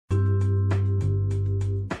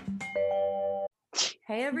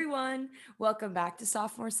Hey everyone, welcome back to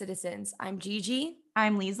Sophomore Citizens. I'm Gigi.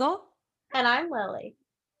 I'm Liesel. And I'm Lily.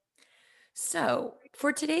 So,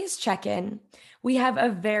 for today's check in, we have a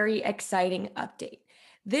very exciting update.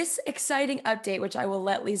 This exciting update, which I will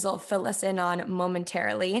let Liesel fill us in on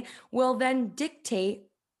momentarily, will then dictate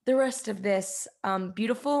the rest of this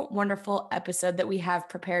beautiful, wonderful episode that we have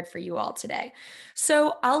prepared for you all today.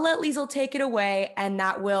 So, I'll let Liesel take it away, and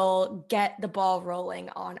that will get the ball rolling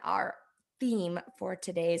on our theme for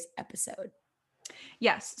today's episode.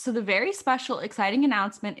 Yes, so the very special, exciting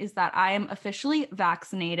announcement is that I am officially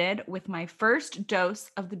vaccinated with my first dose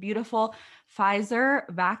of the beautiful Pfizer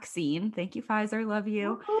vaccine. Thank you, Pfizer. Love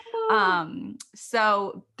you.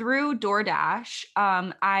 So through DoorDash,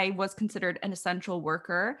 I was considered an essential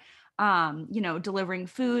worker. Delivering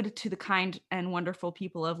food to the kind and wonderful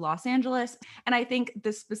people of Los Angeles. And I think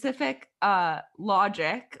the specific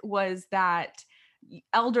logic was that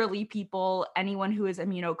elderly people, anyone who is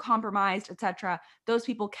immunocompromised, etc., those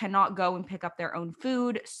people cannot go and pick up their own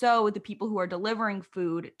food. So the people who are delivering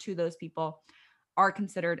food to those people are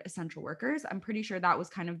considered essential workers. I'm pretty sure that was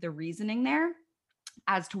kind of the reasoning there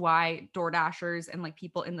as to why DoorDashers and like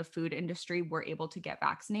people in the food industry were able to get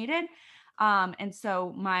vaccinated. And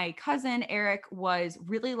so my cousin Eric was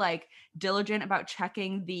really like diligent about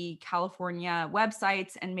checking the California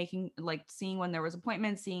websites and making like seeing when there was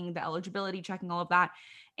appointments, seeing the eligibility, checking all of that.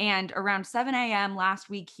 And around 7 a.m. last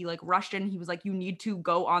week, he like rushed in. He was like, you need to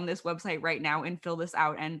go on this website right now and fill this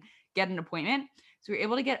out and get an appointment. So we were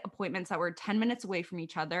able to get appointments that were 10 minutes away from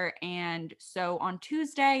each other. And so on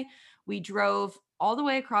Tuesday, we drove all the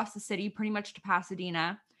way across the city, pretty much to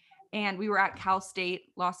Pasadena. And we were at Cal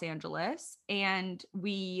State Los Angeles. And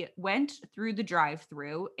we went through the drive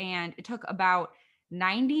through, and it took about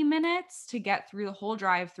 90 minutes to get through the whole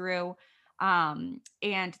drive through. And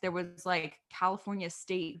there was like California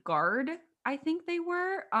State Guard, I think they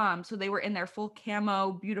were. So they were in their full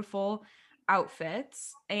camo, beautiful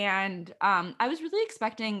outfits. And I was really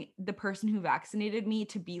expecting the person who vaccinated me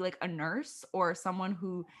to be like a nurse or someone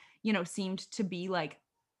who seemed to be like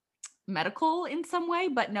medical in some way,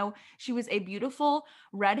 but no, she was a beautiful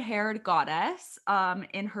red-haired goddess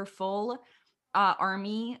in her full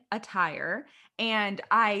army attire. And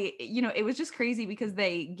it was just crazy because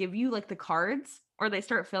they give you like the cards, or they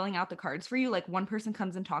start filling out the cards for you. Like one person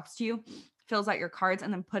comes and talks to you, fills out your cards,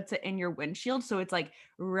 and then puts it in your windshield. So it's like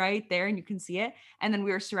right there and you can see it. And then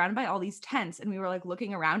we were surrounded by all these tents, and we were like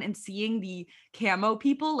looking around and seeing the camo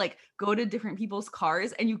people like go to different people's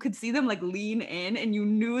cars, and you could see them like lean in, and you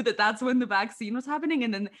knew that that's when the vaccine was happening.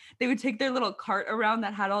 And then they would take their little cart around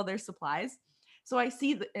that had all their supplies. So I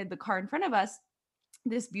see the car in front of us,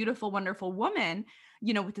 this beautiful, wonderful woman,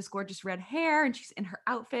 with this gorgeous red hair, and she's in her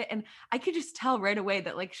outfit. And I could just tell right away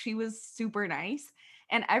that like she was super nice.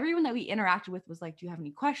 And everyone that we interacted with was like, do you have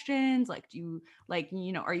any questions? Like, do you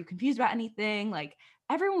are you confused about anything? Like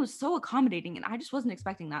everyone was so accommodating. And I just wasn't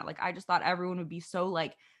expecting that. Like, I just thought everyone would be so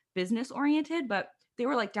like business oriented, but they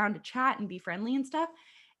were like down to chat and be friendly and stuff.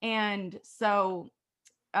 And so,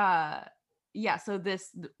 so this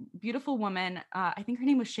beautiful woman, I think her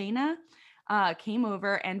name was Shayna, came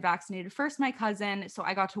over and vaccinated first my cousin. So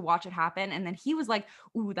I got to watch it happen. And then he was like,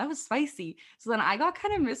 ooh, that was spicy. So then I got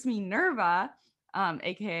kind of Miss Minerva,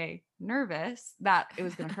 aka nervous that it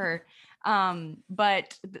was going to hurt.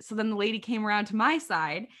 So then the lady came around to my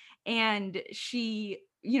side, and she,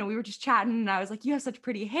 we were just chatting, and I was like, you have such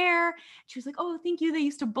pretty hair. She was like, oh, thank you. They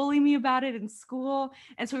used to bully me about it in school.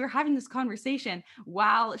 And so we were having this conversation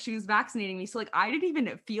while she was vaccinating me. So like, I didn't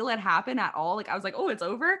even feel it happen at all. Like I was like, oh, it's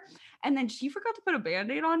over. And then she forgot to put a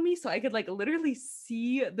Band-Aid on me, so I could like literally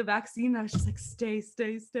see the vaccine. I was just like, stay,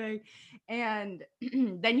 stay, stay. And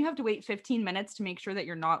then you have to wait 15 minutes to make sure that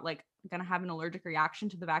you're not like gonna have an allergic reaction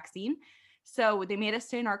to the vaccine. So they made us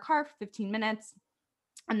stay in our car for 15 minutes.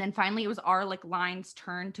 And then finally it was our like line's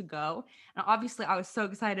turn to go. And obviously I was so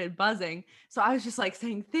excited, buzzing. So I was just like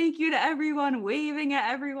saying thank you to everyone, waving at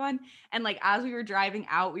everyone. And like as we were driving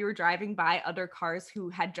out, we were driving by other cars who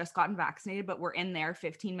had just gotten vaccinated, but were in their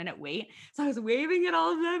 15-minute wait. So I was waving at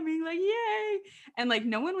all of them, being like, yay. And like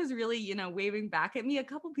no one was really, waving back at me. A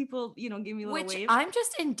couple people, gave me a little Which wave. I'm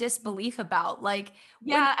just in disbelief about. Like,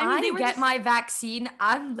 when Yeah, I mean, they I were get just my vaccine,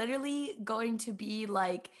 I'm literally going to be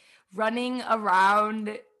like running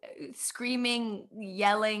around, screaming,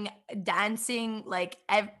 yelling, dancing, like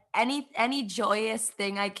any joyous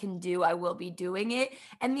thing I can do, I will be doing it.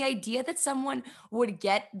 And the idea that someone would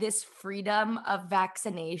get this freedom of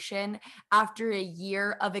vaccination after a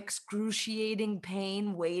year of excruciating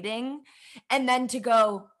pain waiting, and then to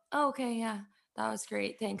go, oh, okay, yeah, that was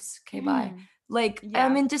great. Thanks. Okay, bye. Like,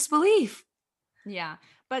 I'm yeah. in disbelief. Yeah.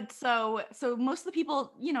 But so most of the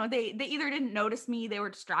people, they either didn't notice me, they were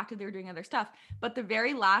distracted, they were doing other stuff. But the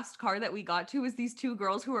very last car that we got to was these two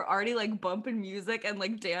girls who were already like bumping music and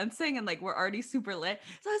like dancing and like were already super lit.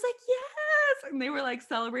 So I was like, yes, and they were like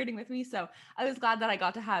celebrating with me. So I was glad that I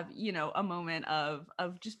got to have, a moment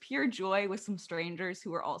of just pure joy with some strangers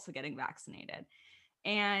who were also getting vaccinated.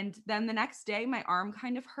 And then the next day, my arm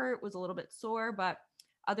kind of hurt, was a little bit sore, but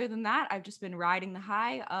other than that, I've just been riding the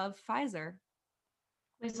high of Pfizer.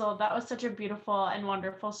 Liesl, that was such a beautiful and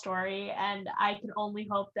wonderful story. And I can only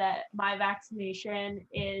hope that my vaccination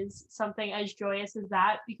is something as joyous as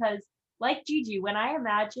that. Because, like Gigi, when I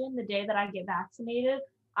imagine the day that I get vaccinated,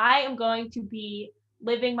 I am going to be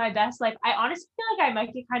living my best life. I honestly feel like I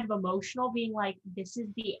might get kind of emotional being like, this is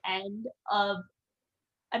the end of.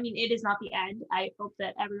 I mean, it is not the end. I hope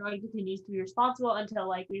that everyone continues to be responsible until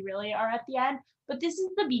like we really are at the end. But this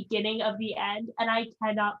is the beginning of the end. And I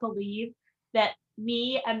cannot believe that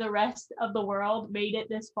me and the rest of the world made it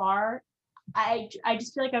this far. I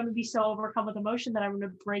just feel like I'm gonna be so overcome with emotion that I'm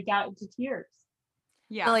gonna break out into tears.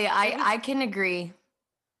 Yeah. Really, it was- I can agree.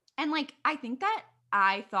 And like I think that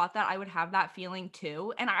I thought that I would have that feeling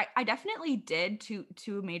too. And I definitely did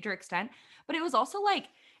to a major extent. But it was also like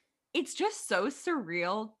it's just so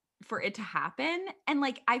surreal for it to happen. And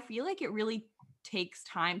like I feel like it really takes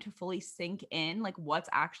time to fully sink in like what's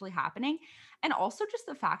actually happening. And also just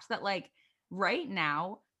the fact that like right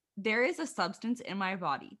now there is a substance in my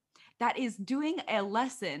body that is doing a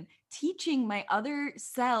lesson teaching my other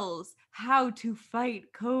cells how to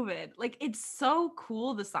fight COVID. Like it's so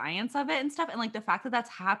cool, the science of it and stuff. And like the fact that that's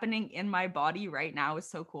happening in my body right now is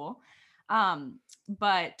so cool.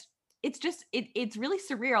 But it's just it's really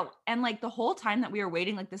surreal. And like the whole time that we were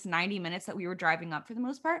waiting, like this 90 minutes that we were driving up for the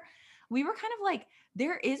most part, we were kind of like,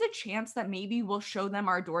 there is a chance that maybe we'll show them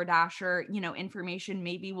our DoorDasher, information.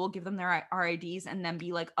 Maybe we'll give them our IDs and then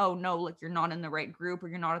be like, oh no, like you're not in the right group or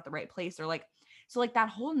you're not at the right place. Or like, so like that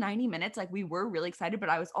whole 90 minutes, like we were really excited, but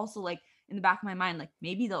I was also like in the back of my mind, like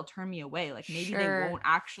maybe they'll turn me away. Like maybe they Sure. won't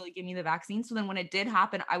actually give me the vaccine. So then when it did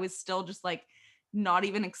happen, I was still just like not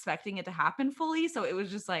even expecting it to happen fully. So it was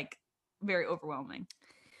just like very overwhelming.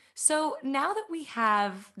 So now that we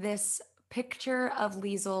have this picture of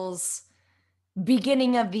Liesel's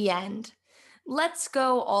beginning of the end, let's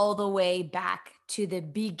go all the way back to the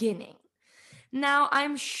beginning. Now,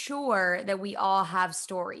 I'm sure that we all have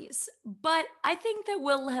stories, but I think that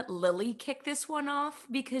we'll let Lily kick this one off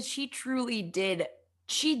because she truly did.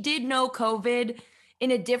 She did know COVID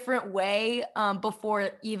in a different way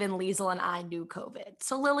before even Liesel and I knew COVID.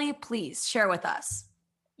 So, Lily, please share with us.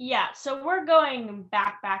 Yeah, so we're going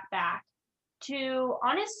back to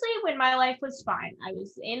honestly when my life was fine. I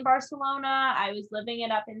was in Barcelona, I was living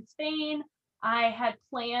it up in Spain. I had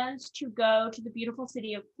plans to go to the beautiful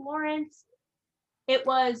city of Florence. It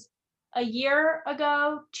was a year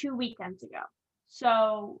ago, 2 weekends ago.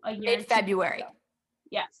 So a year Mid and 2 weeks February. ago.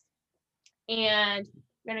 Yes. And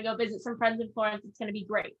we're gonna go visit some friends in Florence. It's gonna be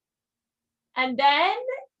great. And then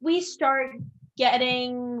we start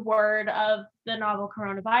getting word of the novel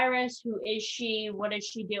coronavirus. Who is she? What is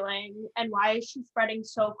she doing? And why is she spreading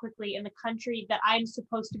so quickly in the country that I'm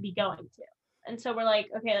supposed to be going to? And so we're like,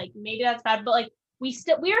 okay, like maybe that's bad, but like we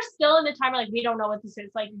are still in the time where like we don't know what this is.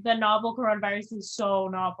 Like the novel coronavirus is so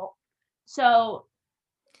novel. So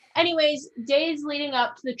anyways, days leading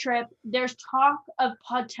up to the trip, there's talk of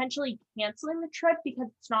potentially canceling the trip because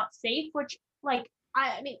it's not safe, which like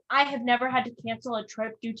I mean, I have never had to cancel a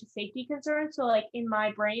trip due to safety concerns. So like in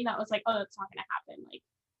my brain, that was like, oh, that's not gonna happen. Like,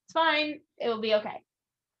 it's fine, it will be okay.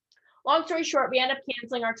 Long story short, we end up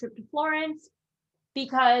canceling our trip to Florence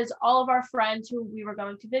because all of our friends who we were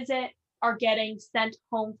going to visit are getting sent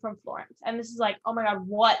home from Florence. And this is like, oh my God,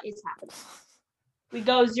 what is happening? We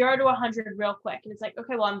go 0 to 100 real quick. And it's like,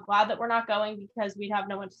 okay, well, I'm glad that we're not going because we'd have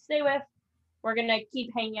no one to stay with. We're going to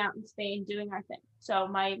keep hanging out in Spain, doing our thing. So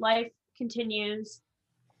my life continues.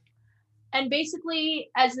 And basically,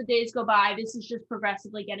 as the days go by, this is just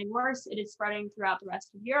progressively getting worse. It is spreading throughout the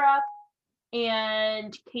rest of Europe.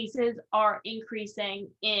 And cases are increasing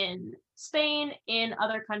in Spain, in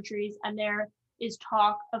other countries. And there is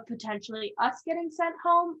talk of potentially us getting sent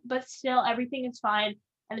home, but still everything is fine.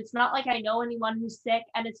 And it's not like I know anyone who's sick,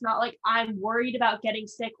 and it's not like I'm worried about getting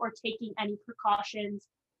sick or taking any precautions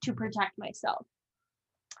to protect myself.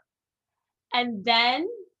 And then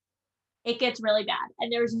it gets really bad.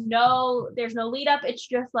 And there's no lead up. It's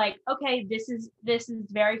just like, okay, this is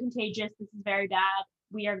very contagious. This is very bad.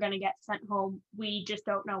 We are going to get sent home. We just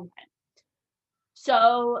don't know when.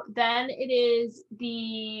 So then it is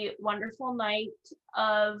the wonderful night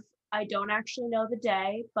of, I don't actually know the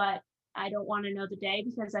day, but I don't want to know the day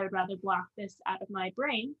because I would rather block this out of my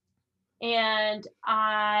brain. And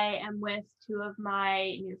I am with two of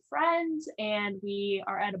my new friends, and we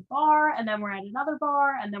are at a bar, and then we're at another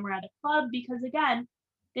bar, and then we're at a club because, again,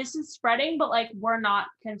 this is spreading, but like we're not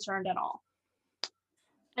concerned at all.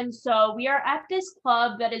 And so we are at this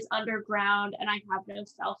club that is underground, and I have no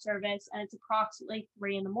cell service, and it's approximately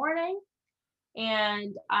 3 in the morning.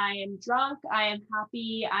 And I am drunk, I am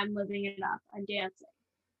happy, I'm living it up, I'm dancing.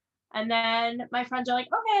 And then my friends are like,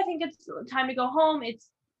 okay, I think it's time to go home. It's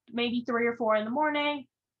maybe 3 or 4 in the morning.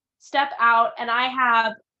 Step out, and I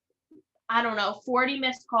have, I don't know, 40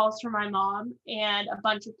 missed calls from my mom and a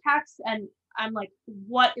bunch of texts. And I'm like,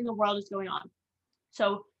 what in the world is going on?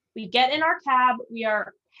 So we get in our cab, we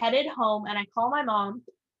are headed home, and I call my mom,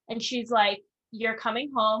 and she's like, you're coming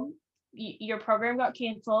home. Your program got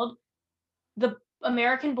canceled. The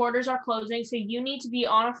American borders are closing, so you need to be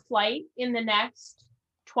on a flight in the next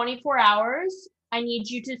 24 hours. I need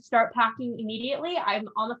you to start packing immediately. I'm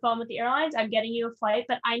on the phone with the airlines. I'm getting you a flight,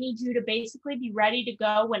 but I need you to basically be ready to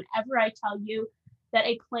go whenever I tell you that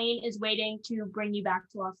a plane is waiting to bring you back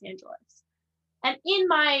to Los Angeles. And in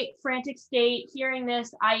my frantic state, hearing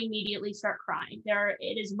this, I immediately start crying.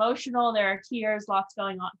 It is emotional. There are tears, lots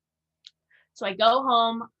going on. So I go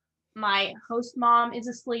home. My host mom is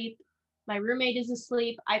asleep. My roommate is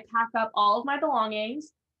asleep. I pack up all of my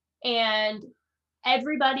belongings, and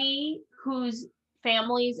everybody whose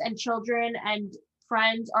families and children and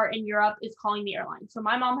friends are in Europe is calling the airline. So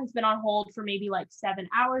my mom has been on hold for maybe like 7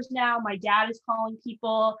 hours now. My dad is calling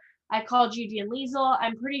people. I called Gigi and Liesel.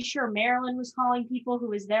 I'm pretty sure Marilyn was calling people,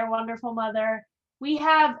 who is their wonderful mother. We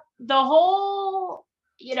have the whole,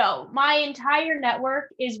 my entire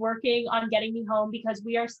network is working on getting me home because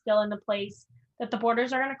we are still in the place that the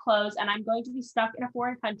borders are going to close, and I'm going to be stuck in a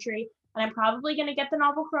foreign country, and I'm probably going to get the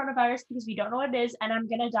novel coronavirus because we don't know what it is, and I'm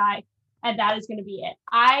going to die, and that is going to be it.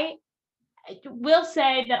 I will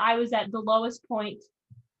say that I was at the lowest point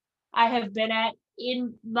I have been at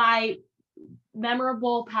in my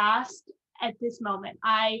memorable past at this moment.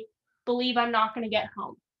 I believe I'm not going to get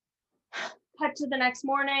home. Cut to the next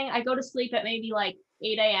morning. I go to sleep at maybe like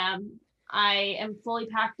 8 a.m. I am fully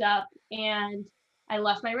packed up, and I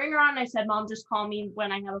left my ringer on. I said, Mom, just call me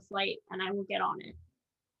when I have a flight and I will get on it.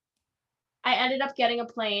 I ended up getting a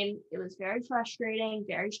plane. It was very frustrating,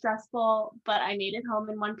 very stressful, but I made it home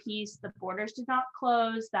in one piece. The borders did not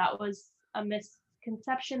close. That was a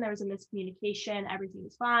misconception. There was a miscommunication. Everything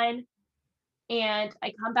was fine. And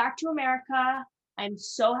I come back to America. I'm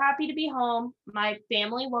so happy to be home. My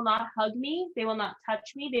family will not hug me. They will not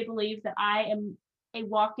touch me. They believe that I am a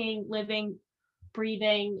walking, living,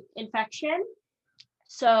 breathing infection.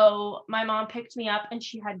 So my mom picked me up, and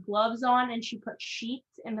she had gloves on, and she put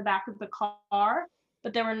sheets in the back of the car,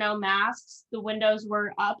 but there were no masks. The windows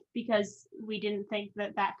were up because we didn't think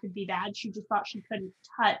that that could be bad. She just thought she couldn't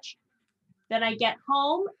touch. Then I get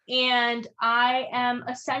home, and I am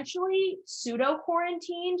essentially pseudo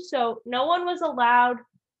quarantined. So no one was allowed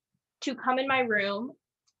to come in my room,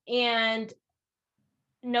 and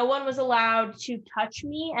no one was allowed to touch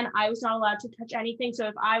me, and I was not allowed to touch anything. So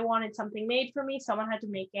if I wanted something made for me, someone had to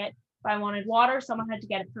make it. If I wanted water, someone had to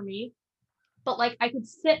get it for me. But like, I could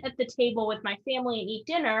sit at the table with my family and eat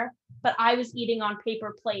dinner, but I was eating on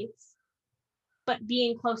paper plates, but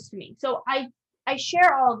being close to me. So I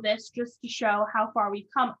share all of this just to show how far we've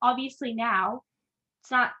come. Obviously now,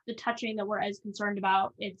 it's not the touching that we're as concerned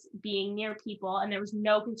about, it's being near people, and there was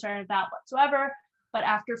no concern of that whatsoever. But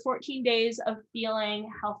after 14 days of feeling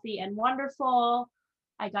healthy and wonderful,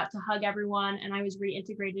 I got to hug everyone, and I was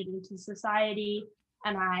reintegrated into society,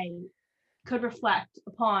 and I could reflect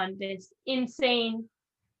upon this insane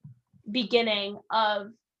beginning of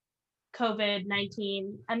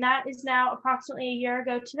COVID-19. And that is now approximately a year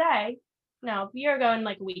ago today. No, a year ago in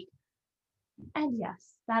like a week. And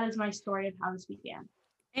yes, that is my story of how this began.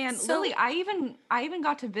 And So- Lily, I even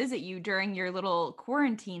got to visit you during your little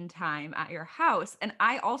quarantine time at your house. And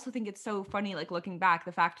I also think it's so funny, like looking back,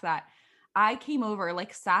 the fact that I came over,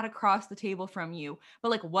 like sat across the table from you,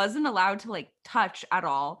 but like wasn't allowed to like touch at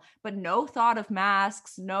all, but no thought of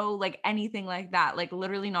masks, no like anything like that, like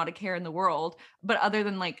literally not a care in the world, but other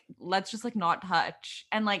than like, let's just like not touch.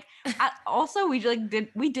 And like also we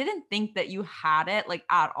didn't think that you had it like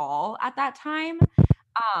at all at that time.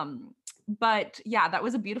 But yeah, that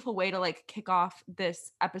was a beautiful way to like kick off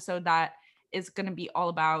this episode that is going to be all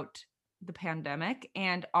about the pandemic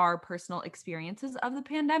and our personal experiences of the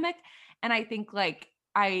pandemic. And I think like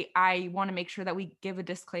I want to make sure that we give a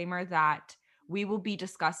disclaimer that we will be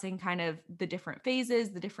discussing kind of the different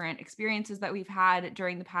phases, the different experiences that we've had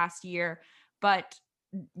during the past year, but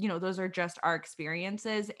those are just our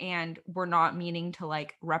experiences, and we're not meaning to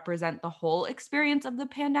like represent the whole experience of the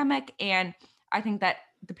pandemic. And I think that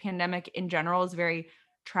the pandemic in general is a very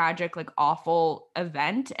tragic, like awful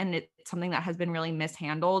event, and it's something that has been really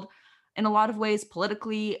mishandled in a lot of ways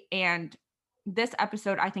politically. And this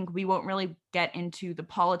episode, I think we won't really get into the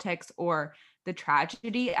politics or the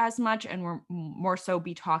tragedy as much, and we're more so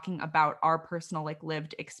be talking about our personal like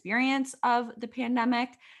lived experience of the pandemic.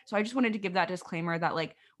 So I just wanted to give that disclaimer that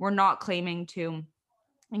like we're not claiming to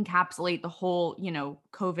encapsulate the whole,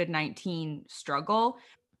 COVID-19 struggle.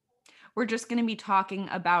 We're just going to be talking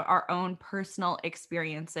about our own personal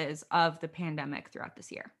experiences of the pandemic throughout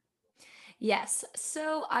this year. Yes.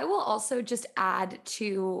 So I will also just add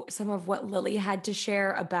to some of what Lily had to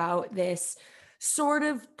share about this sort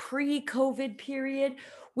of pre-COVID period,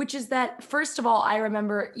 which is that, first of all, I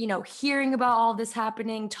remember, hearing about all this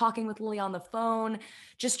happening, talking with Lily on the phone,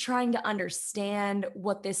 just trying to understand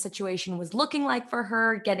what this situation was looking like for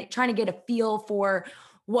her, trying to get a feel for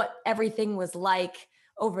what everything was like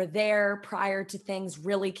over there prior to things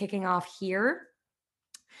really kicking off here.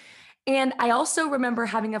 And I also remember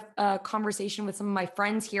having a conversation with some of my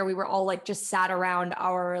friends here. We were all like just sat around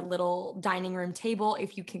our little dining room table,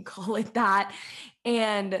 if you can call it that.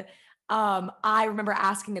 And I remember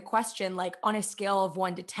asking the question, like on a scale of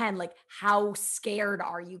 1 to 10, like how scared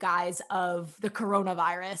are you guys of the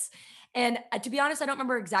coronavirus? And to be honest, I don't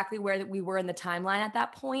remember exactly where we were in the timeline at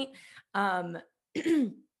that point. Um,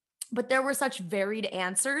 but there were such varied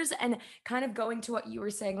answers, and kind of going to what you were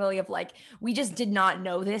saying, Lily, of like we just did not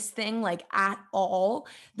know this thing like at all.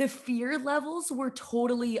 The fear levels were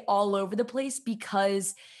totally all over the place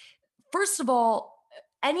because, first of all,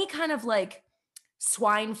 any kind of like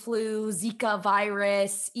swine flu, Zika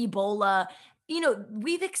virus, Ebola,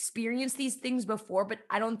 we've experienced these things before, but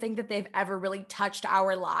I don't think that they've ever really touched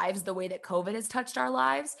our lives the way that COVID has touched our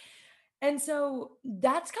lives. And so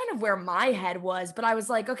that's kind of where my head was. But I was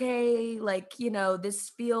like, okay, like,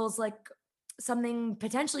 this feels like something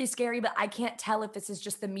potentially scary, but I can't tell if this is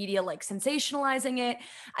just the media like sensationalizing it.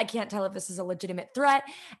 I can't tell if this is a legitimate threat.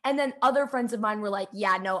 And then other friends of mine were like,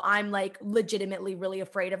 yeah, no, I'm like legitimately really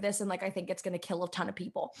afraid of this. And like, I think it's going to kill a ton of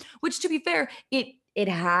people, which, to be fair, it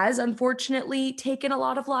has unfortunately taken a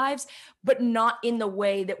lot of lives, but not in the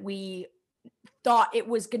way that we thought it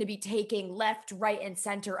was going to be taking left, right, and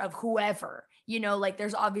center of whoever. Like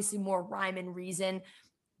there's obviously more rhyme and reason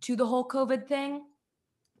to the whole COVID thing.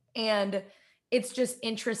 And it's just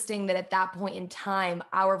interesting that at that point in time,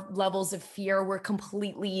 our levels of fear were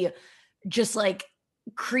completely just like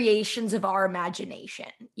creations of our imagination.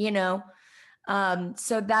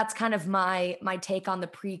 So that's kind of my take on the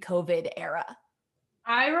pre-COVID era.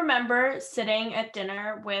 I remember sitting at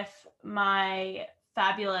dinner with my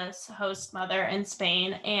fabulous host mother in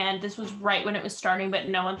Spain, and this was right when it was starting, but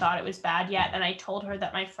no one thought it was bad yet. And I told her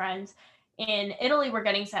that my friends in Italy were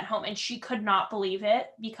getting sent home, and she could not believe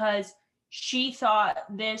it because she thought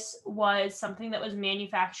this was something that was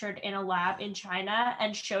manufactured in a lab in China,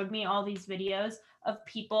 and showed me all these videos of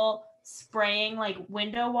people spraying like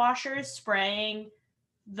window washers, spraying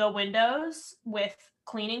the windows with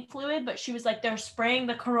cleaning fluid. But she was like, they're spraying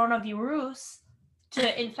the coronavirus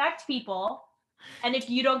to infect people, and if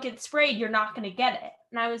you don't get sprayed, you're not going to get it.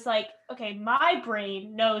 And I was like, okay, my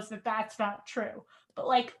brain knows that that's not true, but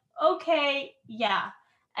like, okay, yeah.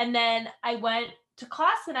 And then I went to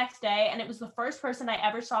class the next day, and it was the first person I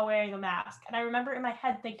ever saw wearing a mask. And I remember in my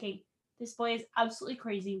head thinking, this boy is absolutely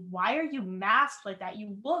crazy. Why are you masked like that?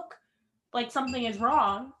 You look like something is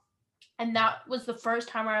wrong. And that was the first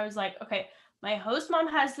time where I was like, okay, my host mom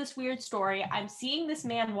has this weird story. I'm seeing this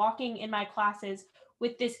man walking in my classes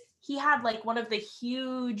with this, he had like one of the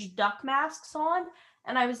huge duck masks on.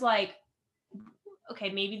 And I was like,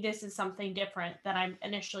 okay, maybe this is something different than I'm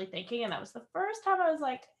initially thinking. And that was the first time I was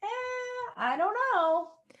like, I don't know.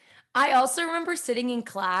 I also remember sitting in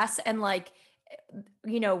class and like,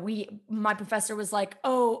 my professor was like,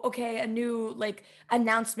 oh, okay, a new like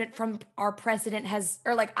announcement from our president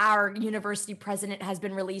or like our university president has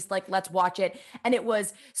been released. Like, let's watch it. And it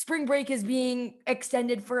was spring break is being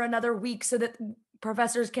extended for another week so that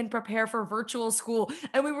professors can prepare for virtual school.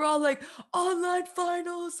 And we were all like, online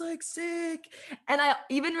finals, like sick. And I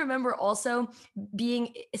even remember also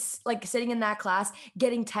being like sitting in that class,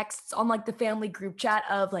 getting texts on like the family group chat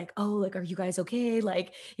of like, oh, like, are you guys okay?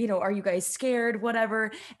 Like, are you guys scared?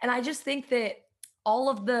 Whatever. And I just think that all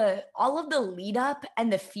of the lead up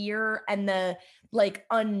and the fear and the like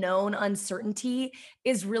unknown uncertainty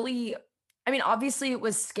is really I mean, obviously it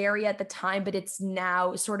was scary at the time, but it's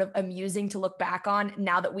now sort of amusing to look back on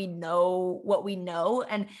now that we know what we know.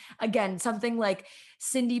 And again, something like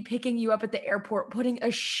Cindy picking you up at the airport, putting a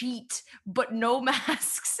sheet, but no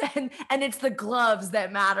masks, and it's the gloves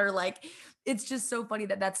that matter. Like, it's just so funny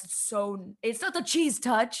that that's so, it's not the cheese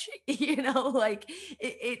touch, like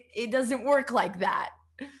it doesn't work like that.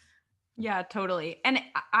 Yeah, totally. And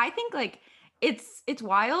I think like it's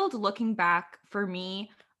wild looking back for me,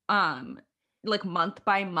 um like month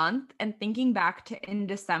by month, and thinking back to in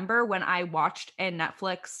December when I watched a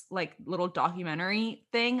Netflix like little documentary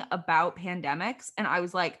thing about pandemics, and I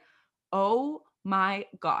was like, "Oh my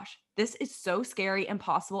gosh, this is so scary and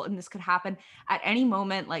possible, and this could happen at any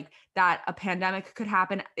moment, like that a pandemic could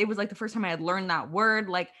happen." It was like the first time I had learned that word.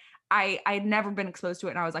 Like I had never been exposed to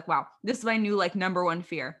it, and I was like, "Wow, this is my new like number one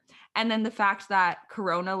fear." And then the fact that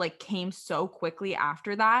Corona like came so quickly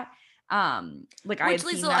after that, like I Which,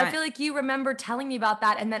 had seen Liesl, I that. feel like you remember telling me about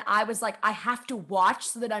that, and then I was like, I have to watch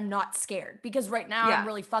so that I'm not scared because right now I'm Yeah,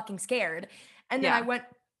 really fucking scared. And then I yeah, went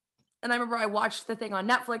and I remember I watched the thing on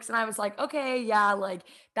Netflix and I was like, okay, yeah, like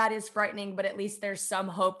that is frightening, but at least there's some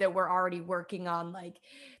hope that we're already working on like,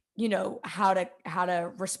 how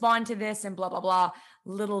to respond to this and blah blah blah.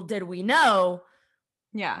 Little did we know.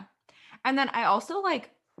 yeah. And then I also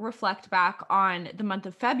like reflect back on the month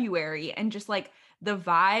of February and just like the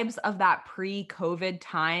vibes of that pre-COVID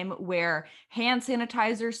time where hand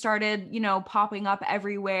sanitizer started, popping up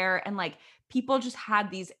everywhere, and like people just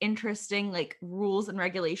had these interesting like rules and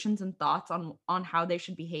regulations and thoughts on how they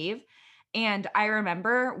should behave. And I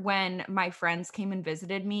remember when my friends came and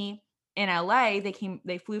visited me in LA,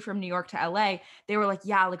 they flew from New York to LA. They were like,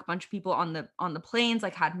 yeah, like a bunch of people on the planes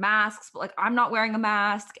like had masks, but like I'm not wearing a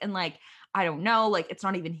mask, and like I don't know, like it's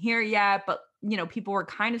not even here yet, but people were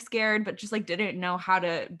kind of scared, but just like didn't know how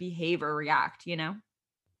to behave or react.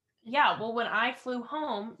 Yeah, well, when I flew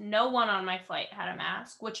home, no one on my flight had a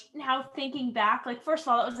mask, which now thinking back, like, first of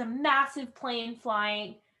all, that was a massive plane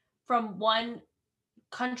flying from one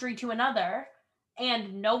country to another,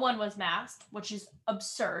 and no one was masked, which is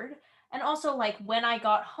absurd. And also, like, when I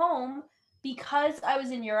got home, because I was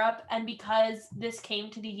in Europe and because this came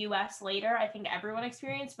to the US later, I think everyone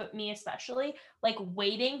experienced, but me especially, like,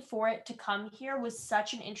 waiting for it to come here was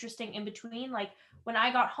such an interesting in between. Like, when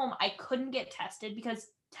I got home, I couldn't get tested because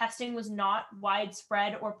testing was not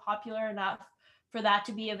widespread or popular enough for that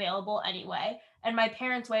to be available anyway. And my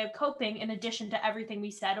parents' way of coping, in addition to everything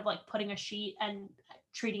we said of like putting a sheet and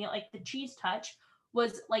treating it like the cheese touch,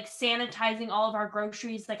 was like sanitizing all of our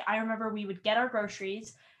groceries. Like, I remember we would get our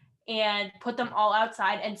groceries and put them all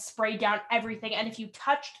outside and spray down everything. And if you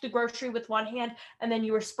touched the grocery with one hand and then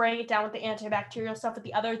you were spraying it down with the antibacterial stuff with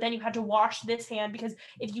the other, then you had to wash this hand because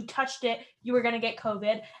if you touched it, you were going to get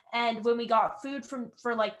COVID. And when we got food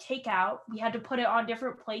for like takeout, we had to put it on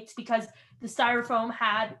different plates because the styrofoam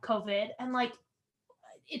had COVID. And like,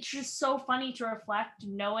 it's just so funny to reflect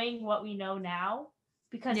knowing what we know now,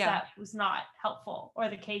 because Yeah. that was not helpful or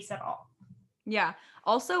the case at all. Yeah.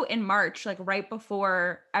 Also in March, like right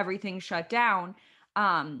before everything shut down,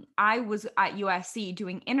 I was at USC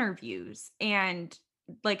doing interviews, and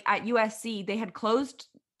like at USC, they had closed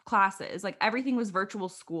classes, like everything was virtual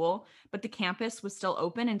school, but the campus was still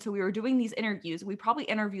open. And so we were doing these interviews. We probably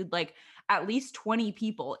interviewed like at least 20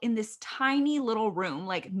 people in this tiny little room,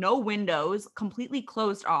 like no windows, completely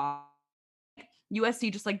closed off.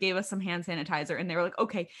 USC just like gave us some hand sanitizer, and they were like,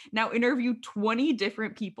 okay, now interview 20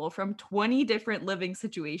 different people from 20 different living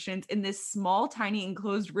situations in this small, tiny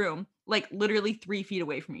enclosed room, like literally 3 feet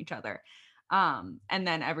away from each other. And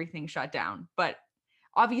then everything shut down. But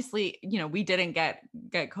obviously, we didn't get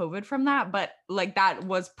COVID from that, but like that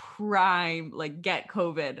was prime, like get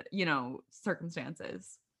COVID,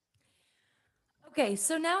 circumstances. Okay,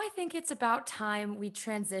 so now I think it's about time we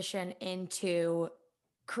transition into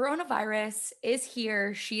coronavirus is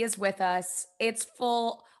here. She is with us. It's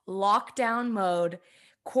full lockdown mode.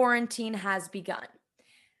 Quarantine has begun.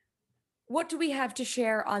 What do we have to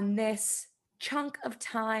share on this chunk of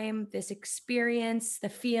time, this experience, the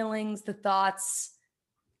feelings, the thoughts?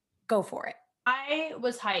 Go for it. I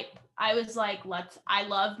was hype. I was like, I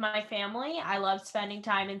love my family. I love spending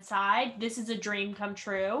time inside. This is a dream come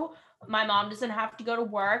true. My mom doesn't have to go to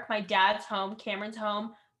work. My dad's home. Cameron's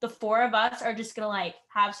home. The four of us are just gonna like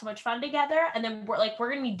have so much fun together. And then we're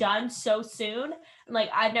gonna be done so soon. And like,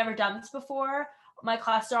 I've never done this before. My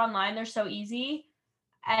classes are online. They're so easy.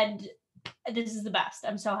 And this is the best.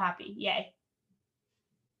 I'm so happy. Yay.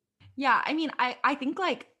 Yeah, I mean, I think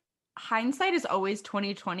like hindsight is always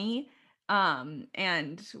 2020.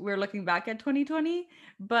 And we're looking back at 2020,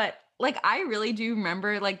 but like I really do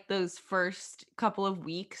remember like those first couple of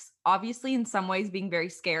weeks, obviously in some ways being very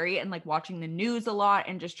scary and like watching the news a lot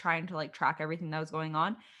and just trying to like track everything that was going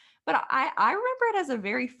on. But I remember it as a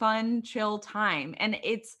very fun, chill time. And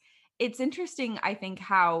it's interesting, I think,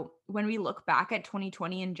 how when we look back at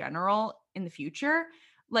 2020 in general in the future,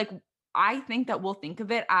 like I think that we'll think of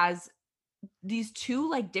it as these two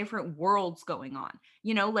like different worlds going on,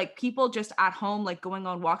 like people just at home, like going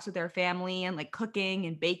on walks with their family and like cooking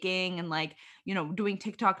and baking and like, doing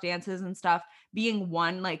TikTok dances and stuff, being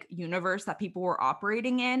one like universe that people were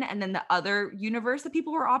operating in. And then the other universe that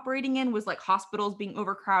people were operating in was like hospitals being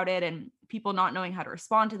overcrowded and people not knowing how to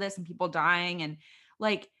respond to this and people dying. And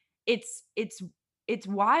like, it's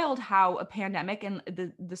wild how a pandemic and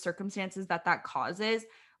the circumstances that causes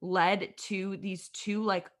led to these two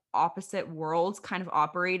like opposite worlds kind of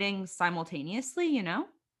operating simultaneously.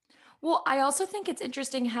 Well, I also think it's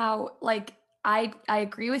interesting how like I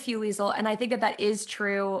agree with you, Liesel, and I think that that is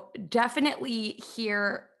true definitely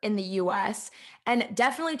here in the US and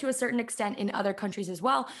definitely to a certain extent in other countries as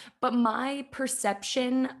well. But my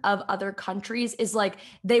perception of other countries is like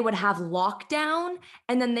they would have lockdown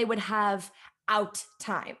and then they would have out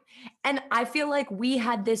time. And I feel like we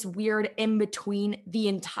had this weird in between the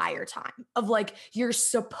entire time of like, you're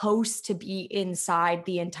supposed to be inside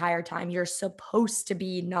the entire time. You're supposed to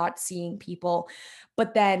be not seeing people.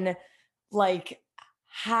 But then, like,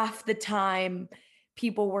 half the time,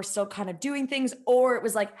 people were still kind of doing things, or it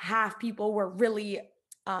was like half people were really,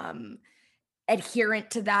 um,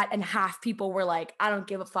 adherent to that and half people were like, I don't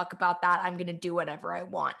give a fuck about that, I'm going to do whatever I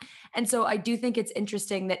want. And so I do think it's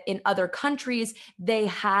interesting that in other countries they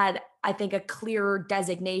had, I think, a clearer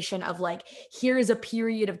designation of like, here is a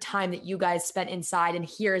period of time that you guys spent inside and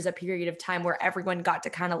here is a period of time where everyone got to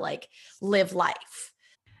kind of like live life.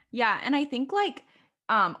 Yeah, and I think like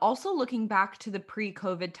also looking back to the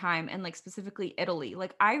pre-COVID time and like specifically Italy,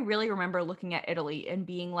 like I really remember looking at Italy and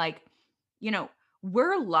being like, you know,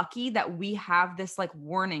 we're lucky that we have this like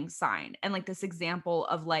warning sign and like this example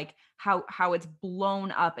of like how it's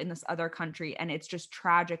blown up in this other country and it's just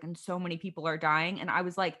tragic and so many people are dying. And I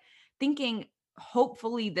was like thinking,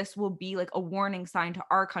 hopefully this will be like a warning sign to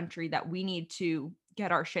our country that we need to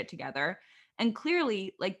get our shit together. And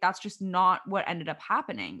clearly, like that's just not what ended up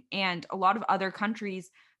happening. And a lot of other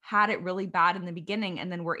countries had it really bad in the beginning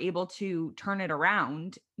and then were able to turn it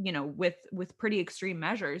around, with pretty extreme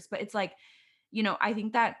measures. But it's like, I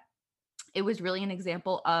think that it was really an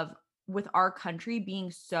example of with our country being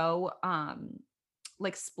so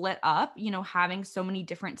like split up, having so many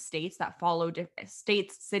different states that follow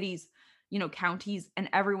states, cities, counties, and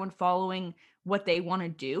everyone following what they want to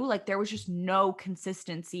do. Like there was just no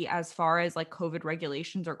consistency as far as like COVID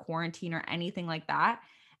regulations or quarantine or anything like that.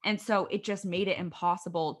 And so it just made it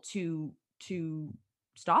impossible to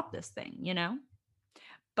stop this thing.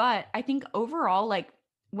 But I think overall, like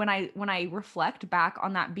when I reflect back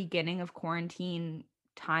on that beginning of quarantine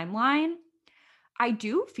timeline, I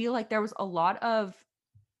do feel like there was a lot of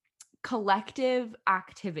collective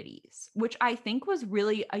activities, which I think was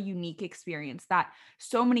really a unique experience, that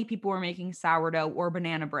so many people were making sourdough or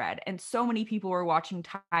banana bread and so many people were watching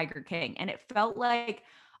Tiger King. And it felt like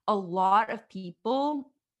a lot of people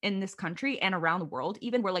in this country and around the world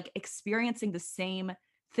even were like experiencing the same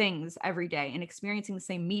things every day and experiencing the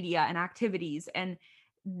same media and activities. And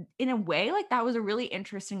in a way, like that was a really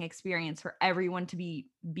interesting experience for everyone to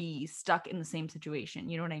be stuck in the same situation.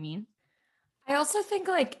 You know what I mean? I also think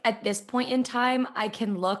like at this point in time, I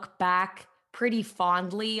can look back pretty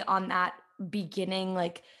fondly on that beginning,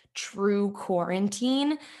 like true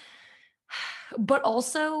quarantine. But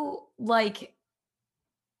also, like,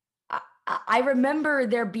 I remember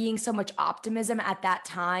there being so much optimism at that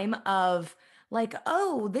time of like,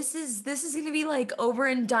 oh, this is going to be like over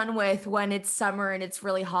and done with when it's summer and it's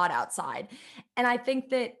really hot outside. And I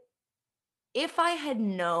think that if I had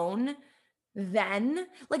known then,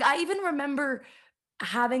 like I even remember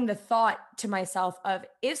having the thought to myself of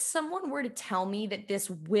if someone were to tell me that this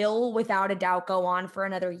will without a doubt go on for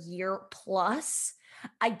another year plus,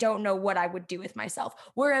 I don't know what I would do with myself.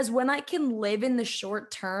 Whereas when I can live in the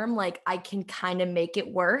short term, like I can kind of make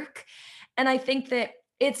it work. And I think that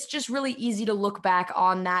it's just really easy to look back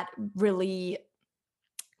on that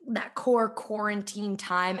core quarantine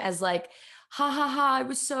time as like ha ha ha, it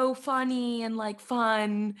was so funny and like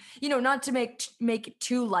fun, not to make it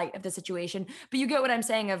too light of the situation, but you get what I'm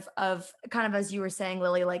saying of kind of as you were saying,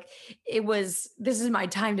 Lily, like this is my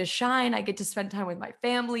time to shine. I get to spend time with my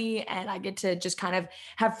family and I get to just kind of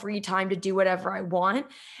have free time to do whatever I want.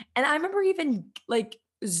 And I remember even like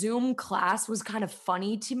Zoom class was kind of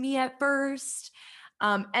funny to me at first.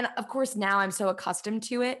 And of course, now I'm so accustomed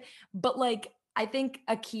to it. But like, I think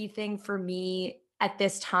a key thing for me at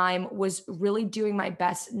this time was really doing my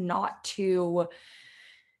best not to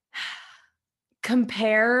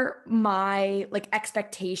compare my like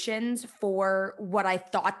expectations for what I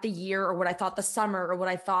thought the year or what I thought the summer or what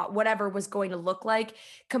I thought whatever was going to look like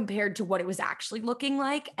compared to what it was actually looking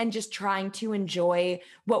like, and just trying to enjoy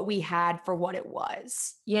what we had for what it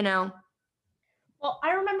was, you know? Well,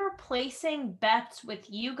 I remember placing bets with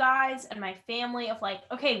you guys and my family of like,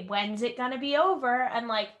 okay, when's it gonna be over? And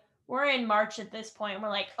like, we're in March at this point, and we're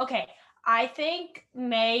like, okay, I think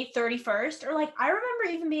May 31st, or like, I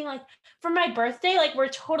remember even being like, for my birthday, like, we're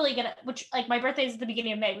totally gonna, which like my birthday is at the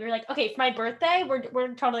beginning of May. We were like, okay, for my birthday,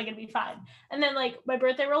 we're totally gonna be fine. And then like my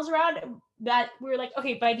birthday rolls around, that we were like,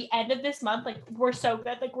 okay, by the end of this month, like, we're so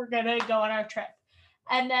good, like, we're gonna go on our trip.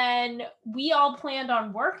 And then we all planned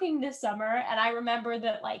on working this summer. And I remember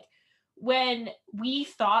that like when we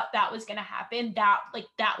thought that was gonna happen, that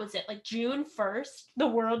was it. Like June 1st, the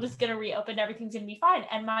world is gonna reopen, everything's gonna be fine.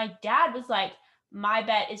 And my dad was like, my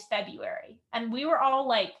bet is February. And we were all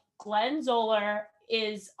like, Glenn Zoller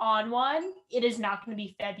is on one. It is not gonna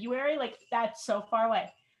be February. Like that's so far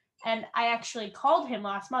away. And I actually called him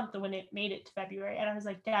last month when it made it to February. And I was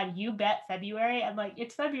like, Dad, you bet February. And like,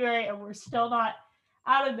 it's February and we're still not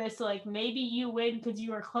out of this. So, like, maybe you win because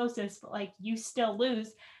you were closest, but like you still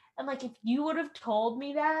lose. And like if you would have told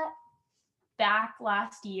me that back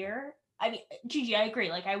last year, I mean, Gigi, I agree.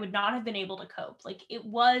 Like I would not have been able to cope. Like it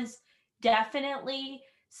was definitely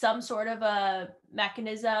some sort of a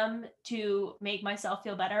mechanism to make myself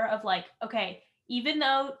feel better of like, okay, even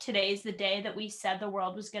though today's the day that we said the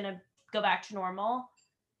world was going to go back to normal,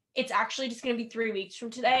 it's actually just going to be 3 weeks from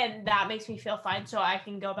today, and that makes me feel fine so I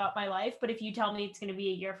can go about my life. But if you tell me it's going to be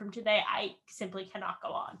a year from today, I simply cannot go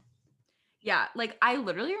on. Yeah, like I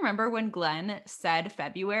literally remember when Glenn said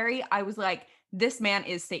February, I was like, this man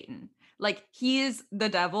is Satan. Like he is the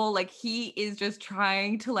devil. Like he is just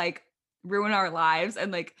trying to like ruin our lives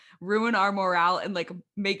and like ruin our morale and like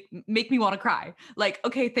make me want to cry. Like,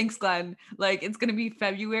 okay, thanks, Glenn. Like it's gonna be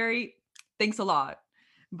February. Thanks a lot.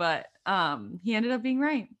 But he ended up being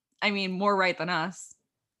right. I mean, more right than us.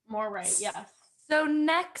 More right, yes. So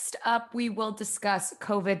next up, we will discuss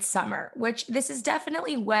COVID summer, which this is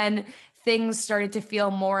definitely when things started to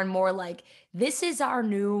feel more and more like this is our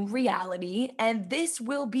new reality and this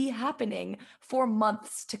will be happening for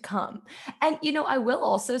months to come. And, you know, I will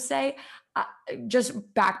also say, uh,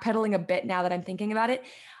 just backpedaling a bit now that I'm thinking about it,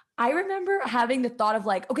 I remember having the thought of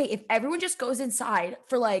like, okay, if everyone just goes inside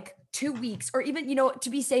for like 2 weeks or even, you know, to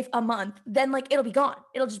be safe, a month, then like it'll be gone.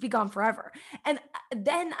 It'll just be gone forever. And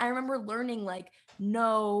then I remember learning like,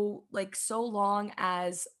 no, like so long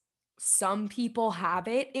as some people have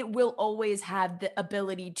it, it will always have the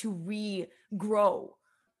ability to regrow.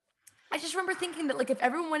 I just remember thinking that like if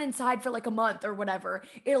everyone went inside for like a month or whatever,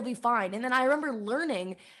 it'll be fine. And then I remember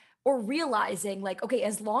learning or realizing like, okay,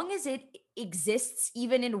 as long as it exists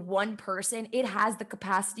even in one person, it has the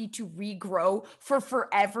capacity to regrow for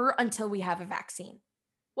forever until we have a vaccine.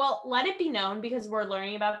 Well, let it be known, because we're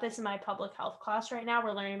learning about this in my public health class right now.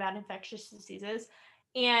 We're learning about infectious diseases.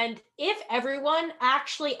 And if everyone,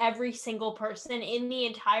 actually every single person in the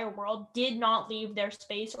entire world, did not leave their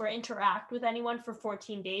space or interact with anyone for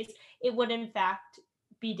 14 days, it would in fact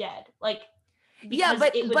be dead. Like, Yeah,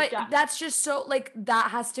 because it would but die. that's just so like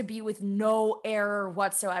that has to be with no error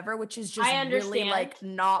whatsoever, which is just I really understand. like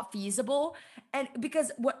not feasible. And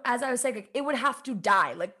because what, as I was saying, like, it would have to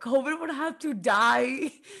die. Like COVID would have to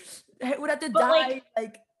die. It would have to But like, die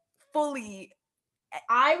like fully.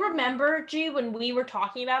 I remember, G, when we were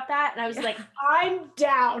talking about that, and I was like, I'm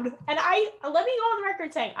down. And I let me go on the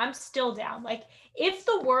record saying I'm still down. Like, if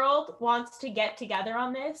the world wants to get together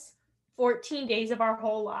on this, 14 days of our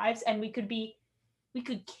whole lives, and we could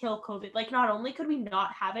kill COVID. Like, not only could we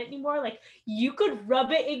not have it anymore, like you could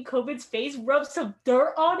rub it in COVID's face, rub some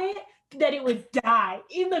dirt on it, that it would die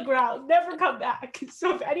in the ground, never come back.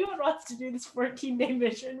 So if anyone wants to do this 14-day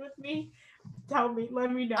mission with me, tell me,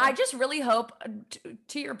 let me know. I just really hope,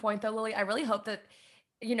 to your point though, Lily, I really hope that,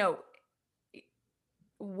 you know,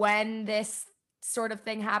 when this sort of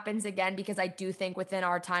thing happens again, because I do think within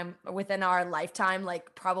our time, within our lifetime,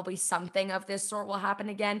 like probably something of this sort will happen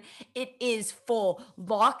again. It is full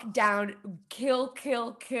lockdown, kill,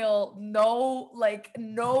 kill, kill. No, like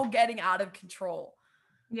no getting out of control.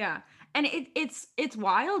 Yeah. And it's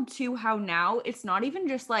wild too how now it's not even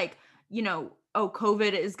just like, you know, oh,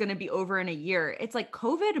 COVID is going to be over in a year. It's like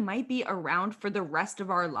COVID might be around for the rest of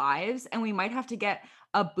our lives and we might have to get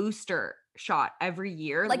a booster shot every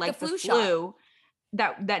year Like the flu shot.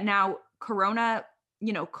 that now Corona,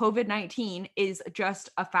 COVID-19 is just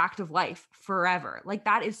a fact of life forever. Like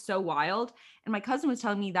that is so wild. And my cousin was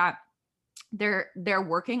telling me that they're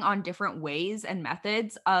working on different ways and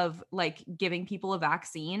methods of like giving people a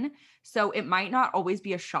vaccine. So it might not always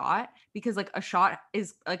be a shot, because like a shot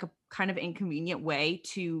is like a kind of inconvenient way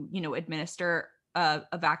to, administer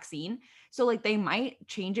a vaccine. So like they might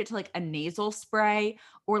change it to like a nasal spray,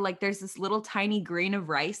 or like there's this little tiny grain of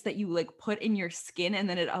rice that you like put in your skin and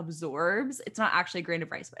then it absorbs. It's not actually a grain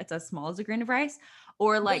of rice, but it's as small as a grain of rice.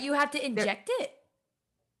 Or like but you have to inject it.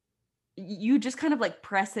 You just kind of like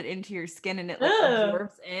press it into your skin and it like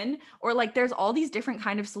absorbs in. Or like there's all these different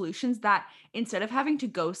kind of solutions that instead of having to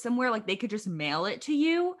go somewhere, like they could just mail it to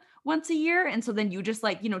you once a year. And so then you just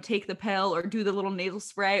like, take the pill or do the little nasal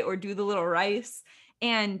spray or do the little rice.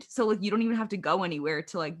 And so like you don't even have to go anywhere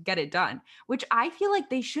to like get it done, which I feel like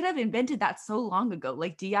they should have invented that so long ago,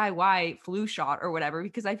 like DIY flu shot or whatever,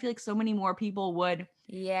 because I feel like so many more people would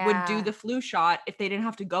do the flu shot if they didn't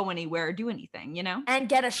have to go anywhere or do anything, and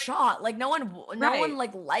get a shot. Like no one Right.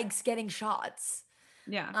 like likes getting shots.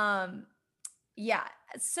 Yeah. Yeah.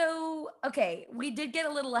 So, okay, we did get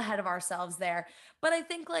a little ahead of ourselves there, but I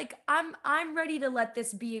think like I'm ready to let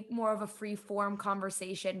this be more of a free form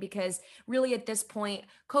conversation, because really at this point,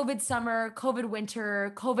 COVID summer, COVID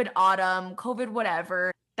winter, COVID autumn, COVID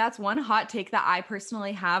whatever. That's one hot take that I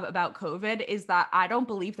personally have about COVID, is that I don't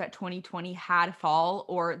believe that 2020 had fall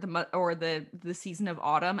or the season of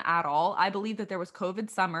autumn at all. I believe that there was COVID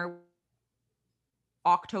summer,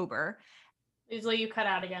 October. Usually you cut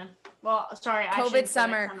out again. Well, sorry. COVID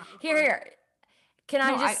summer. Here. Can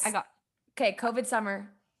I just? I got. Okay, COVID summer.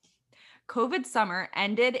 COVID summer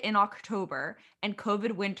ended in October, and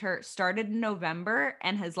COVID winter started in November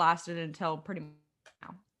and has lasted until pretty much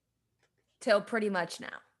now. Till pretty much now.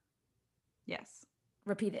 Yes.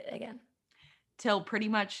 Repeat it again. Till pretty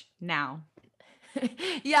much now.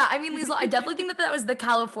 Yeah, I mean, Liesl, I definitely think that was the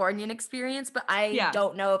Californian experience, but I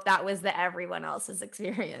don't know if that was the everyone else's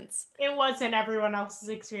experience. It wasn't everyone else's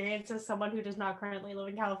experience. As someone who does not currently live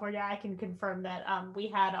in California, I can confirm that we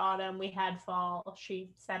had autumn, we had fall. She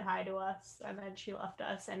said hi to us, and then she left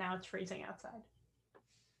us, and now it's freezing outside.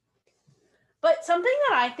 But something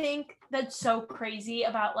that I think that's so crazy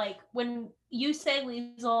about, like, when you say,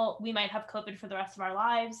 Liesl, we might have COVID for the rest of our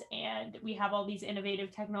lives, and we have all these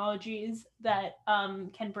innovative technologies that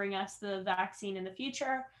can bring us the vaccine in the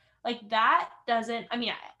future. Like, that doesn't, I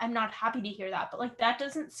mean, I'm not happy to hear that, but like, that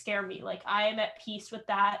doesn't scare me. Like, I am at peace with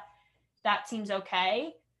that. That seems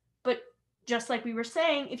okay. But just like we were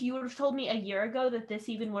saying, if you would have told me a year ago that this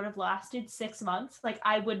even would have lasted 6 months, like,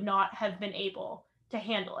 I would not have been able to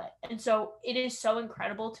handle it. And so it is so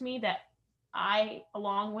incredible to me that I,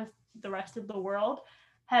 along with the rest of the world,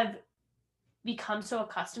 have become so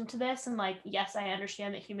accustomed to this. And like, yes, I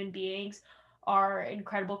understand that human beings are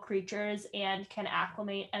incredible creatures and can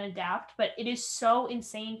acclimate and adapt, but it is so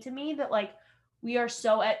insane to me that like we are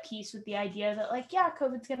so at peace with the idea that like, yeah,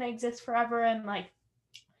 COVID's going to exist forever, and like,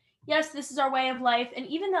 yes, this is our way of life. And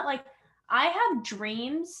even that, like, I have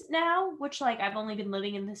dreams now, which like I've only been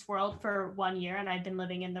living in this world for 1 year, and I've been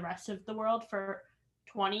living in the rest of the world for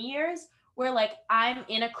 20 years, where like I'm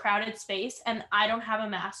in a crowded space and I don't have a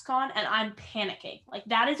mask on and I'm panicking. Like,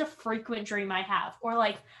 that is a frequent dream I have. Or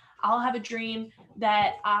like I'll have a dream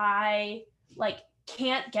that I like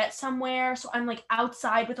can't get somewhere, so I'm like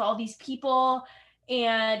outside with all these people,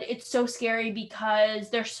 and it's so scary because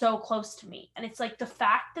they're so close to me. And it's like the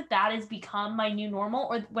fact that that has become my new normal,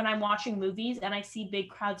 or when I'm watching movies and I see big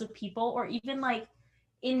crowds of people, or even like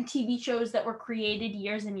in TV shows that were created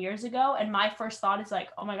years and years ago, and my first thought is like,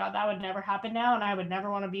 oh my God, that would never happen now, and I would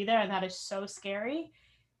never want to be there, and that is so scary.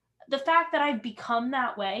 The fact that I've become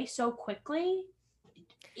that way so quickly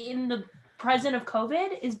in the present of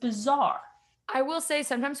COVID is bizarre. I will say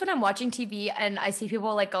sometimes when I'm watching TV and I see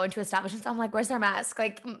people like go into establishments, I'm like, where's their mask?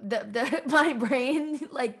 Like my brain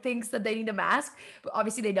like thinks that they need a mask, but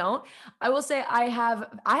obviously they don't. I will say I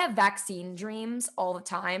have vaccine dreams all the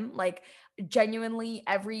time. Like, genuinely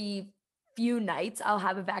every few nights I'll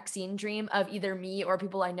have a vaccine dream of either me or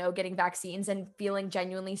people I know getting vaccines and feeling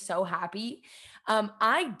genuinely so happy.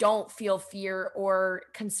 I don't feel fear or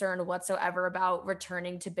concern whatsoever about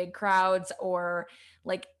returning to big crowds or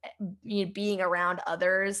like being around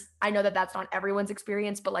others. I know that that's not everyone's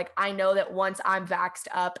experience, but like I know that once I'm vaxxed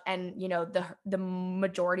up and the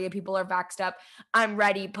majority of people are vaxxed up, I'm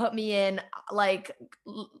ready. Put me in,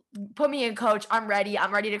 coach. I'm ready.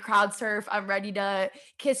 I'm ready to crowd surf. I'm ready to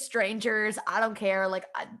kiss strangers. I don't care. Like,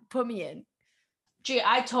 put me in. Gee,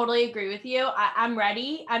 I totally agree with you. I'm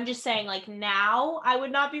ready. I'm just saying, like, now I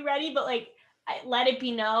would not be ready, but like I let it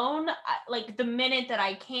be known, like the minute that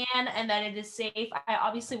I can and that it is safe. I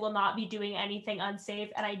obviously will not be doing anything unsafe,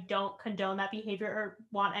 and I don't condone that behavior or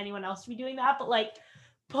want anyone else to be doing that, but like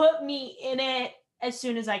put me in it as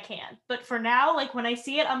soon as I can. But for now, like when I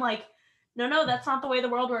see it, I'm like, no, that's not the way the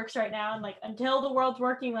world works right now. And like until the world's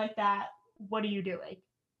working like that, what are you doing?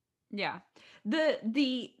 Yeah. The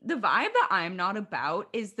vibe that I'm not about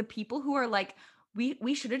is the people who are like,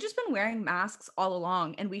 we should have just been wearing masks all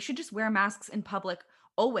along, and we should just wear masks in public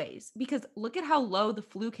always, because look at how low the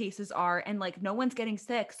flu cases are, and like no one's getting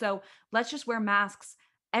sick. So let's just wear masks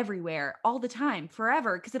everywhere all the time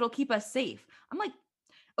forever because it'll keep us safe. I'm like,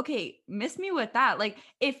 okay, miss me with that. Like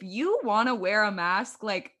if you want to wear a mask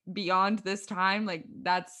like beyond this time, like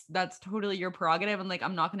that's totally your prerogative, and like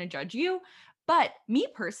I'm not going to judge you. But me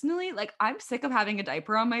personally, like I'm sick of having a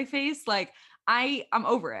diaper on my face. Like I'm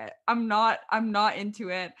over it. I'm not into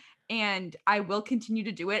it, and I will continue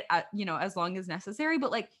to do it at, as long as necessary, but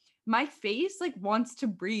like my face like wants to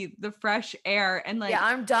breathe the fresh air, and like Yeah,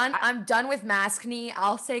 I'm done. I, I'm done with maskne.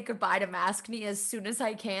 I'll say goodbye to maskne as soon as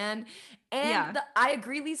I can. And yeah. I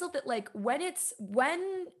agree, Liesl, that like when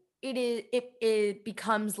it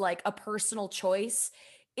becomes like a personal choice,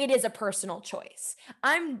 it is a personal choice.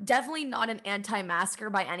 I'm definitely not an anti-masker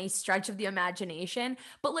by any stretch of the imagination,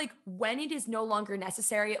 but like when it is no longer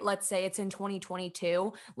necessary, let's say it's in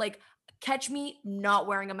 2022, like catch me not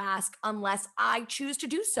wearing a mask unless I choose to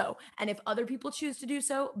do so. And if other people choose to do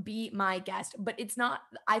so, be my guest. But it's not,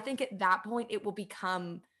 I think at that point, it will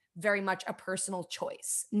become very much a personal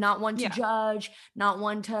choice, not one to Yeah. judge, not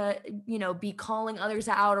one to, be calling others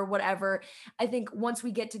out or whatever. I think once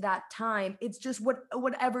we get to that time, it's just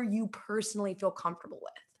whatever you personally feel comfortable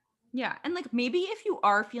with. Yeah. And like maybe if you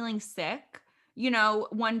are feeling sick,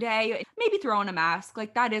 one day, maybe throw on a mask.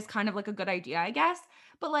 Like that is kind of like a good idea, I guess.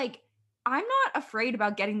 But like, I'm not afraid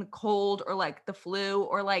about getting the cold or like the flu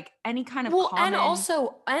or like any kind of Well, and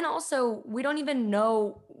common. also we don't even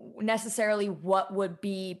know necessarily what would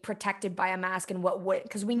be protected by a mask and what would,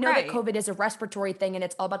 because we know that Right. COVID is a respiratory thing and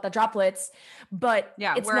it's all about the droplets, but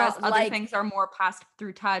Yeah. it's Whereas not other like, things are more passed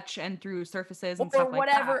through touch and through surfaces and or stuff like that.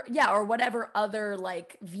 whatever, yeah, or whatever other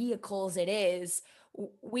like vehicles it is.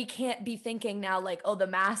 We can't be thinking now like, oh, the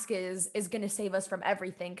mask is going to save us from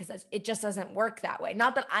everything, because it just doesn't work that way.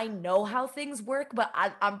 Not that I know how things work, but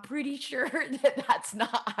I'm pretty sure that that's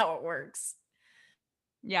not how it works.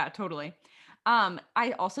 Yeah, totally.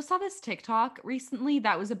 I also saw this TikTok recently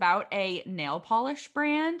that was about a nail polish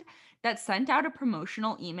brand that sent out a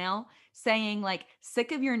promotional email saying like,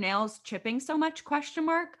 sick of your nails chipping so much, question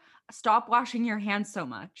mark, stop washing your hands so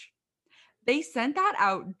much. They sent that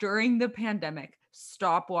out during the pandemic.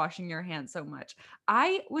 Stop washing your hands so much.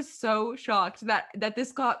 I was so shocked that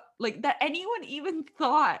this got like that anyone even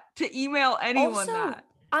thought to email anyone Also, that.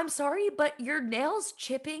 I'm sorry, but your nails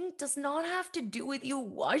chipping does not have to do with you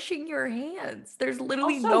washing your hands. There's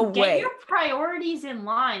literally no Also, get your way. priorities in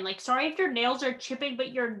line. Like, sorry if your nails are chipping,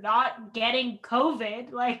 but you're not getting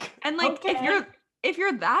COVID. Like, And like okay. if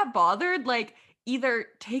you're that bothered, like either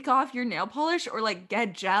take off your nail polish or like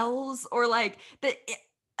get gels or like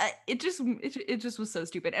it just was so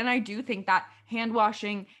stupid. And I do think that hand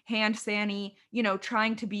washing, hand sanny,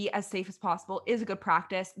 trying to be as safe as possible is a good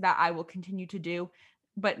practice that I will continue to do.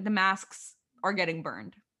 But the masks are getting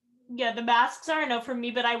burned. Yeah, the masks are a no for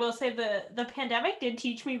me, but I will say the pandemic did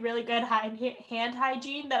teach me really good hand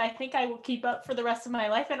hygiene that I think I will keep up for the rest of my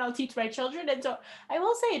life, and I'll teach my children. And so I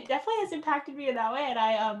will say it definitely has impacted me in that way, and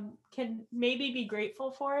I can maybe be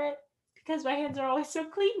grateful for it because my hands are always so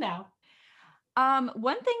clean now.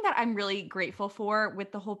 One thing that I'm really grateful for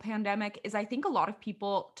with the whole pandemic is I think a lot of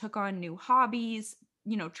people took on new hobbies,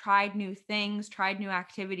 tried new things, tried new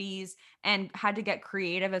activities, and had to get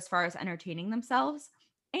creative as far as entertaining themselves.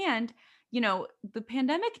 And, the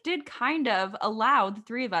pandemic did kind of allow the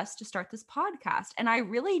three of us to start this podcast. And I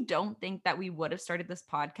really don't think that we would have started this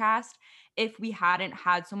podcast if we hadn't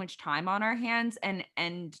had so much time on our hands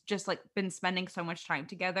and just like been spending so much time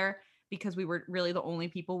together, because we were really the only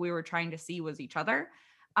people we were trying to see was each other.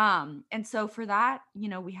 And so for that,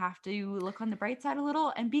 we have to look on the bright side a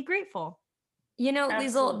little and be grateful.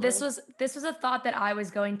 Liesl, this Absolutely. was this was a thought that I was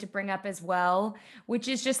going to bring up as well, which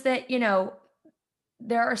is just that,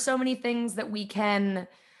 there are so many things that we can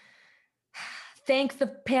thank the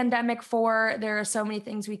pandemic for. There are so many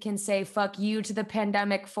things we can say fuck you to the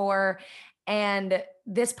pandemic for. And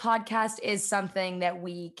this podcast is something that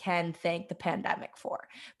we can thank the pandemic for.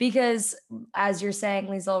 Because as you're saying,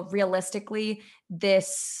 Liesl, realistically,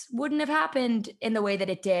 this wouldn't have happened in the way that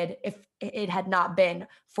it did if it had not been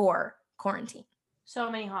for quarantine. So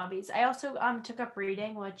many hobbies. I also took up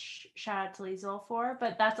reading, which shout out to Liesel for,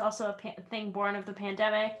 but that's also a thing born of the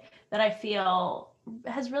pandemic that I feel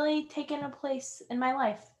has really taken a place in my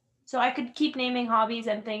life. So I could keep naming hobbies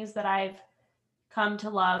and things that I've come to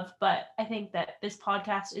love, but I think that this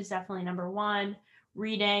podcast is definitely number one.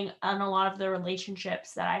 Reading and a lot of the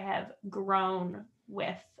relationships that I have grown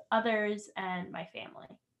with others and my family.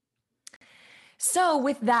 So,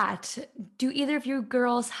 with that, do either of you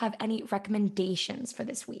girls have any recommendations for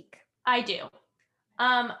this week? I do.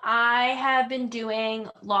 I have been doing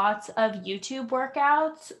lots of YouTube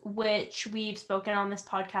workouts, which we've spoken on this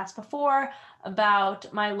podcast before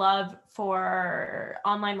about my love for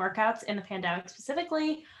online workouts in the pandemic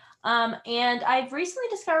specifically. And I've recently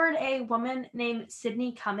discovered a woman named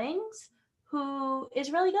Sydney Cummings who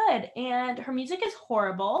is really good, and her music is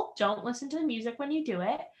horrible. Don't listen to the music when you do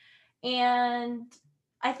it. And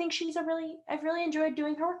I think I've really enjoyed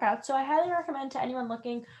doing her workouts. So I highly recommend to anyone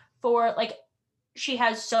looking for like, she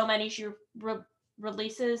has so many, she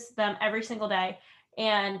releases them every single day,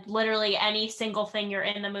 and literally any single thing you're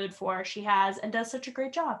in the mood for she has, and does such a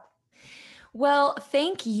great job. Well,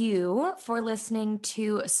 thank you for listening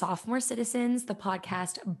to Sophomore Citizens, the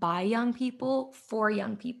podcast by young people for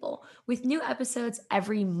young people, with new episodes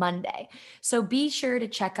every Monday. So be sure to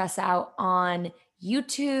check us out on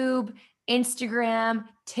YouTube, Instagram,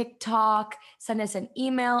 TikTok. Send us an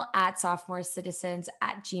email at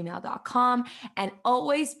sophomorecitizens@gmail.com. And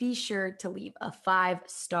always be sure to leave a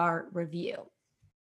 5-star review.